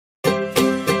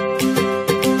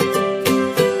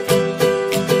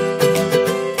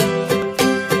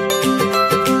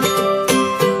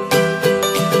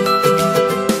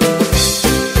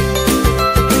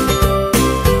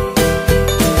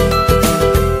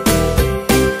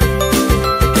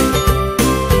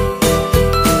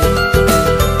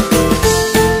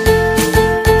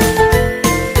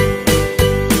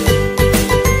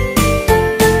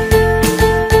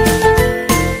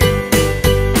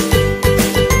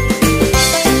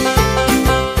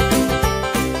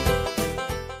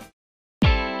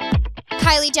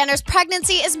Kylie Jenner's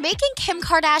pregnancy is making Kim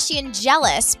Kardashian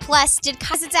jealous. Plus,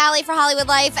 it's Allie for Hollywood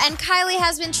Life, and Kylie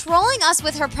has been trolling us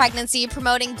with her pregnancy,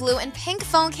 promoting blue and pink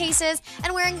phone cases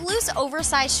and wearing loose,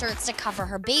 oversized shirts to cover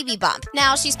her baby bump.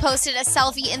 Now she's posted a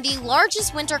selfie in the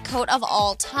largest winter coat of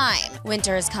all time.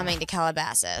 Winter is coming to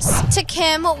Calabasas. To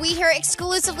Kim, we hear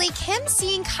exclusively Kim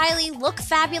seeing Kylie look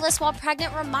fabulous while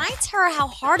pregnant reminds her how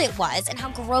hard it was and how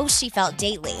gross she felt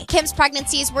daily. Kim's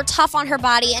pregnancies were tough on her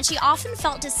body, and she often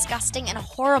felt disgusting and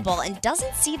horrible and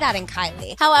doesn't see that in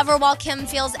Kylie. However, while Kim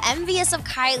feels envious of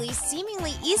Kylie's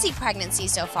seemingly easy pregnancy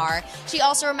so far, she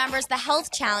also remembers the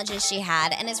health challenges she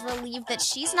had and is relieved that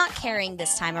she's not carrying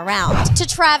this time around. To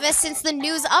Travis, since the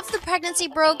news of the pregnancy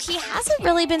broke, he hasn't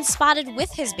really been spotted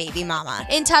with his baby mama.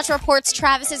 In Touch reports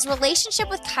Travis's relationship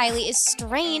with Kylie is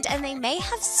strained and they may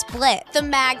have split. The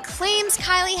mag claims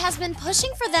Kylie has been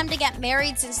pushing for them to get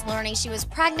married since learning she was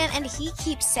pregnant, and he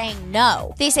keeps saying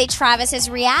no. They say Travis's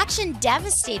reaction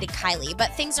devastated Kylie,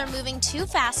 but things are moving too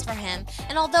fast for him,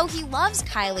 and although he loves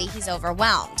Kylie, he's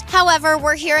overwhelmed. However,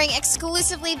 we're hearing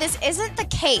exclusively this isn't the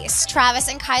case. Travis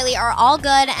and Kylie are all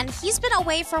good, and he's been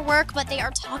away for work, but they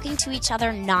are talking to each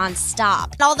other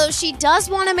non-stop. And although she does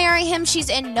want to marry him, she's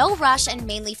in no rush and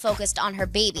mainly focused on her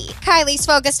baby. Kylie's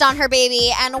focused on her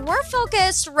baby, and we're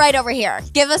focused right over here.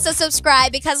 Give us a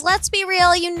subscribe, because let's be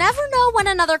real, you never know when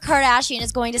another Kardashian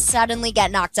is going to suddenly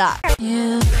get knocked up.